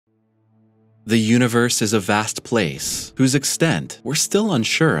The universe is a vast place whose extent we're still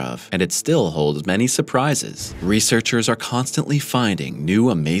unsure of, and it still holds many surprises. Researchers are constantly finding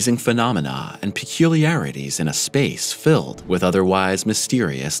new amazing phenomena and peculiarities in a space filled with otherwise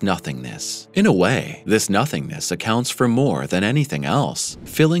mysterious nothingness. In a way, this nothingness accounts for more than anything else,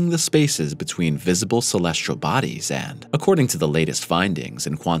 filling the spaces between visible celestial bodies and, according to the latest findings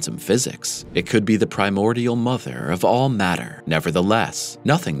in quantum physics, it could be the primordial mother of all matter. Nevertheless,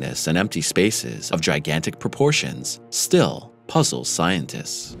 nothingness and empty spaces of gigantic proportions still puzzles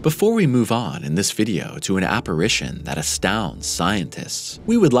scientists. Before we move on in this video to an apparition that astounds scientists,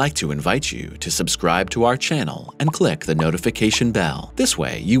 we would like to invite you to subscribe to our channel and click the notification bell. This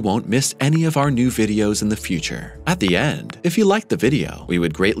way you won't miss any of our new videos in the future. At the end, if you liked the video, we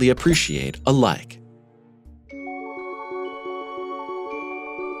would greatly appreciate a like.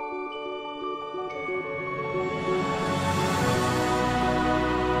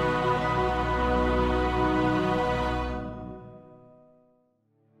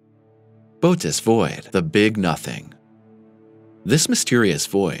 BOÖTES void, the big nothing. This mysterious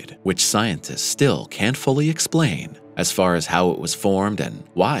void, which scientists still can't fully explain, as far as how it was formed and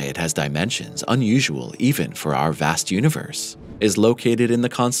why it has dimensions unusual even for our vast universe, is located in the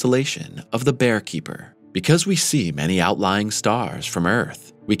constellation of the Bear Keeper. Because we see many outlying stars from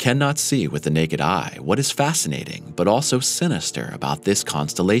Earth, we cannot see with the naked eye what is fascinating but also sinister about this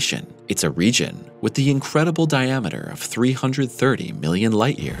constellation. It's a region with the incredible diameter of 330 million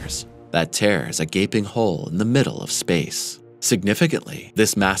light-years that tears a gaping hole in the middle of space. Significantly,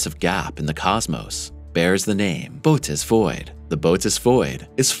 this massive gap in the cosmos bears the name BOÖTES void. The BOÖTES void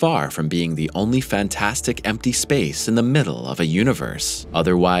is far from being the only fantastic empty space in the middle of a universe,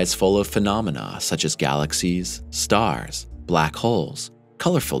 otherwise full of phenomena such as galaxies, stars, black holes,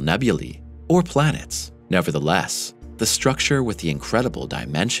 colorful nebulae, or planets. Nevertheless, the structure with the incredible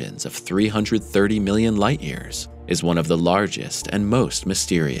dimensions of 330 million light-years is one of the largest and most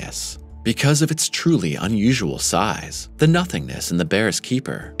mysterious. Because of its truly unusual size, the nothingness in the Bear's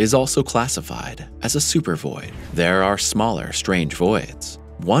Keeper is also classified as a supervoid. There are smaller strange voids.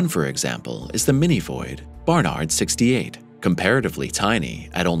 One, for example, is the mini-void Barnard 68. Comparatively tiny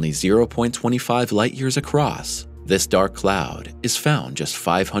at only 0.25 light-years across, this dark cloud is found just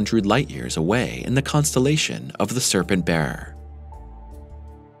 500 light-years away in the constellation of the Serpent Bearer.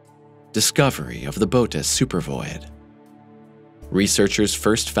 Discovery of the BOÖTES supervoid. Researchers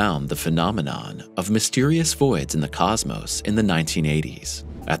first found the phenomenon of mysterious voids in the cosmos in the 1980s.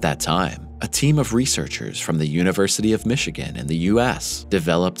 At that time, a team of researchers from the University of Michigan in the US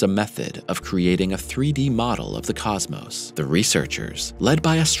developed a method of creating a 3D model of the cosmos. The researchers, led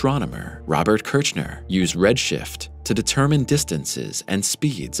by astronomer Robert Kirchner, used redshift to determine distances and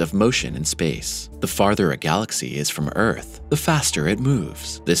speeds of motion in space. The farther a galaxy is from Earth, the faster it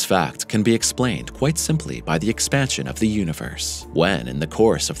moves. This fact can be explained quite simply by the expansion of the universe. When, in the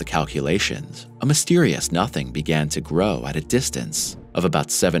course of the calculations, a mysterious nothing began to grow at a distance of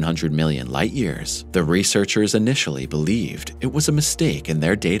about 700 million light-years, the researchers initially believed it was a mistake in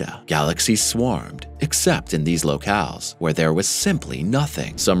their data. Galaxies swarmed, except in these locales where there was simply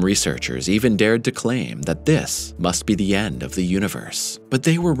nothing. Some researchers even dared to claim that this must be the end of the universe. But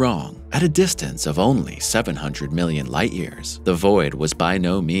they were wrong. At a distance of only 700 million light-years, the void was by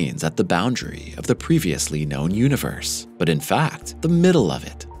no means at the boundary of the previously known universe, but in fact, the middle of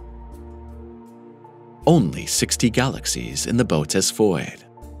it. Only 60 galaxies in the BOÖTES void.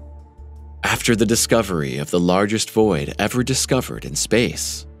 After the discovery of the largest void ever discovered in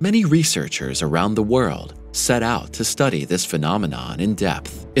space, many researchers around the world set out to study this phenomenon in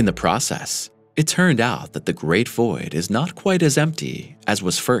depth. In the process, it turned out that the Great Void is not quite as empty as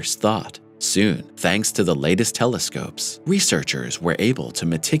was first thought. Soon, thanks to the latest telescopes, researchers were able to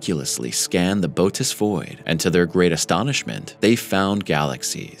meticulously scan the BOÖTES void, and to their great astonishment, they found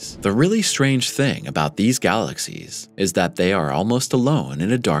galaxies. The really strange thing about these galaxies is that they are almost alone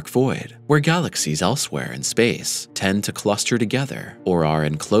in a dark void, where galaxies elsewhere in space tend to cluster together or are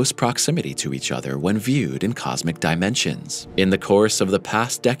in close proximity to each other when viewed in cosmic dimensions. In the course of the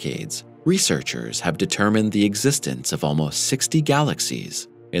past decades, researchers have determined the existence of almost 60 galaxies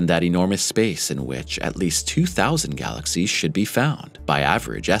in that enormous space in which at least 2,000 galaxies should be found. By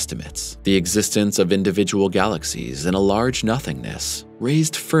average estimates, the existence of individual galaxies in a large nothingness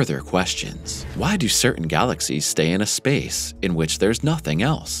raised further questions. Why do certain galaxies stay in a space in which there's nothing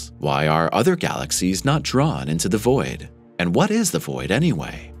else? Why are other galaxies not drawn into the void? And what is the void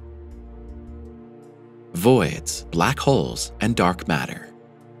anyway? Voids, black holes, and dark matter.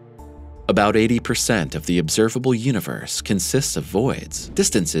 About 80% of the observable universe consists of voids,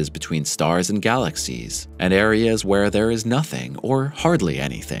 distances between stars and galaxies, and areas where there is nothing or hardly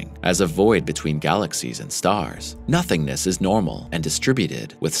anything. As a void between galaxies and stars, nothingness is normal and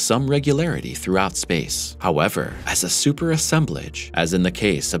distributed with some regularity throughout space. However, as a superassemblage, as in the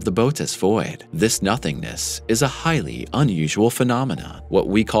case of the BOÖTES void, this nothingness is a highly unusual phenomenon. What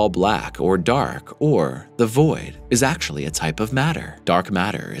we call black or dark or the void is actually a type of matter. Dark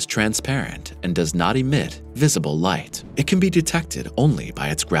matter is transparent and does not emit visible light. It can be detected only by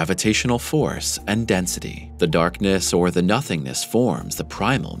its gravitational force and density. The darkness or the nothingness forms the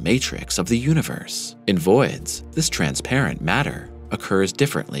primal matrix of the universe. In voids, this transparent matter occurs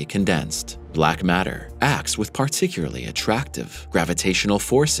differently condensed. Black matter acts with particularly attractive gravitational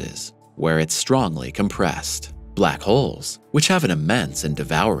forces, where it's strongly compressed. Black holes, which have an immense and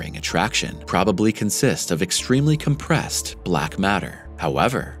devouring attraction, probably consist of extremely compressed black matter.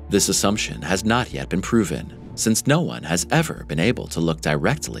 However, this assumption has not yet been proven, since no one has ever been able to look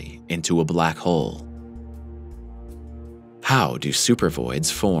directly into a black hole. How do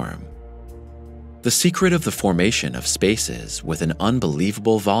supervoids form? The secret of the formation of spaces with an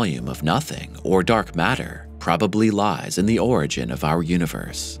unbelievable volume of nothing or dark matter probably lies in the origin of our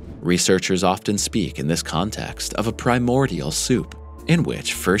universe. Researchers often speak in this context of a primordial soup, in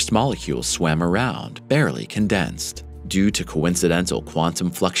which first molecules swam around, barely condensed. Due to coincidental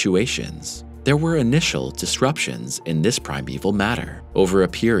quantum fluctuations, there were initial disruptions in this primeval matter. Over a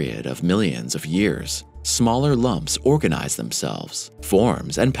period of millions of years, smaller lumps organized themselves,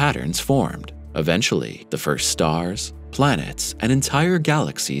 forms and patterns formed. Eventually, the first stars, planets, and entire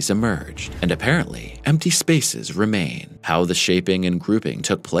galaxies emerged, and apparently, empty spaces remain. How the shaping and grouping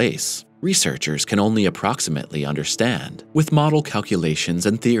took place, researchers can only approximately understand with model calculations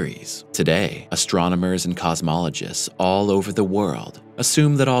and theories. Today, astronomers and cosmologists all over the world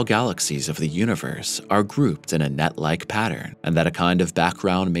assume that all galaxies of the universe are grouped in a net-like pattern, and that a kind of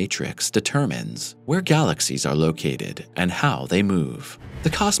background matrix determines where galaxies are located and how they move. The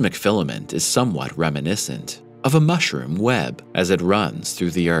cosmic filament is somewhat reminiscent of a mushroom web as it runs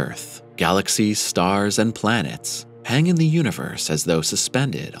through the Earth. Galaxies, stars, and planets hang in the universe as though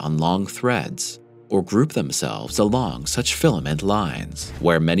suspended on long threads, or group themselves along such filament lines.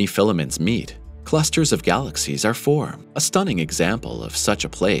 Where many filaments meet, clusters of galaxies are formed. A stunning example of such a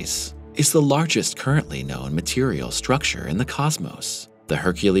place is the largest currently known material structure in the cosmos. The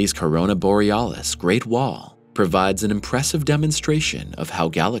Hercules Corona Borealis Great Wall provides an impressive demonstration of how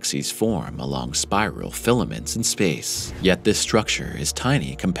galaxies form along spiral filaments in space. Yet this structure is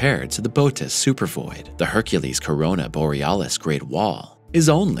tiny compared to the BOÖTES supervoid. The Hercules Corona Borealis Great Wall is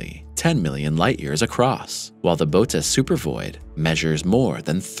only 10 million light-years across, while the BOÖTES supervoid measures more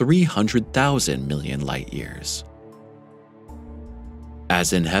than 300,000 million light-years.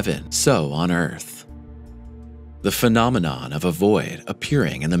 As in heaven, so on Earth. The phenomenon of a void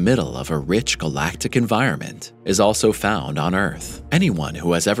appearing in the middle of a rich galactic environment is also found on Earth. Anyone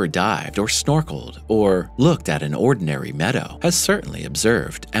who has ever dived or snorkeled or looked at an ordinary meadow has certainly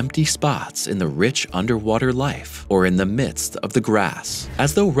observed empty spots in the rich underwater life or in the midst of the grass.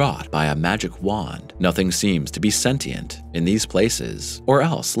 As though wrought by a magic wand, nothing seems to be sentient in these places, or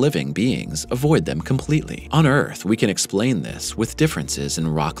else living beings avoid them completely. On Earth, we can explain this with differences in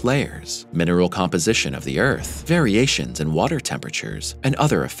rock layers, mineral composition of the Earth, variations in water temperatures, and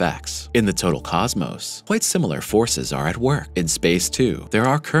other effects. In the total cosmos, quite similar forces are at work. In space too, there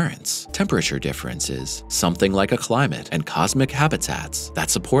are currents, temperature differences, something like a climate, and cosmic habitats that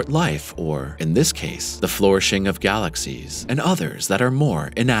support life or, in this case, the flourishing of galaxies, and others that are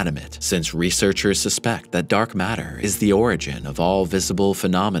more inanimate. Since researchers suspect that dark matter is the origin of all visible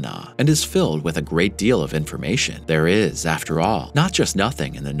phenomena and is filled with a great deal of information, there is, after all, not just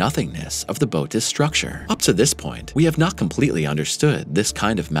nothing in the nothingness of the BOÖTES structure. Up to this point, we have not completely understood this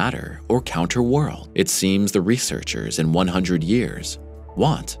kind of matter or counter-world. It seems the researchers in 100 years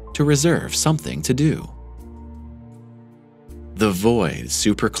want to reserve something to do. The void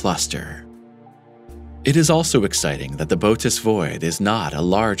supercluster. It is also exciting that the BOÖTES void is not a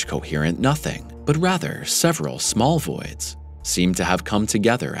large coherent nothing, but rather several small voids seem to have come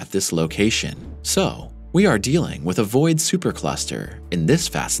together at this location. So, we are dealing with a void supercluster in this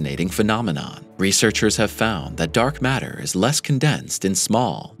fascinating phenomenon. Researchers have found that dark matter is less condensed in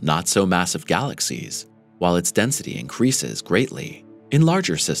small, not-so-massive galaxies, while its density increases greatly in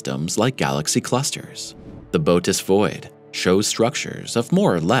larger systems like galaxy clusters. The BOÖTES void shows structures of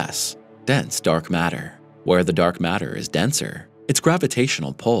more or less dense dark matter. Where the dark matter is denser, its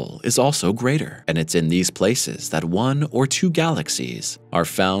gravitational pull is also greater, and it's in these places that one or two galaxies are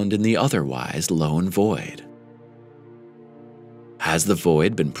found in the otherwise lone void. Has the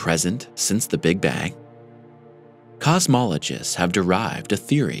void been present since the Big Bang? Cosmologists have derived a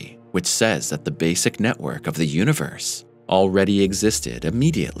theory which says that the basic network of the universe already existed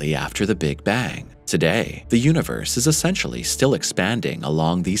immediately after the Big Bang. Today, the universe is essentially still expanding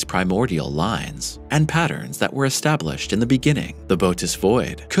along these primordial lines and patterns that were established in the beginning. The BOÖTES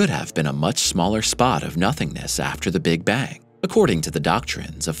void could have been a much smaller spot of nothingness after the Big Bang, according to the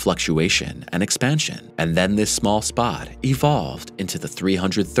doctrines of fluctuation and expansion, and then this small spot evolved into the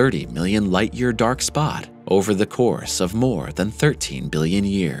 330 million light-year dark spot over the course of more than 13 billion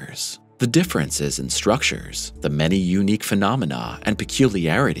years. The differences in structures, the many unique phenomena and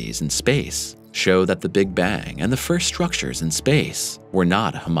peculiarities in space show that the Big Bang and the first structures in space were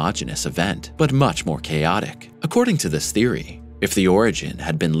not a homogeneous event, but much more chaotic. According to this theory, if the origin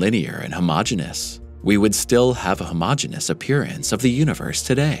had been linear and homogeneous, we would still have a homogeneous appearance of the universe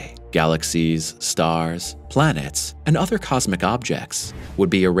today. Galaxies, stars, planets, and other cosmic objects would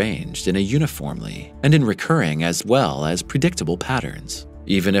be arranged in a uniformly and in recurring as well as predictable patterns.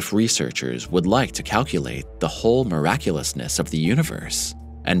 Even if researchers would like to calculate the whole miraculousness of the universe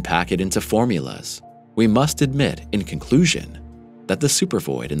and pack it into formulas, we must admit in conclusion that the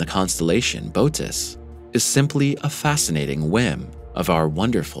supervoid in the constellation BOÖTES is simply a fascinating whim of our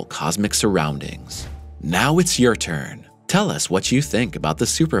wonderful cosmic surroundings. Now it's your turn. Tell us what you think about the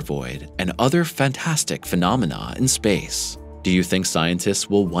supervoid and other fantastic phenomena in space. Do you think scientists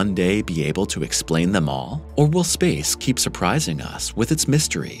will one day be able to explain them all? Or will space keep surprising us with its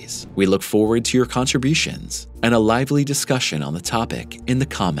mysteries? We look forward to your contributions and a lively discussion on the topic in the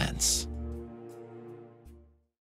comments.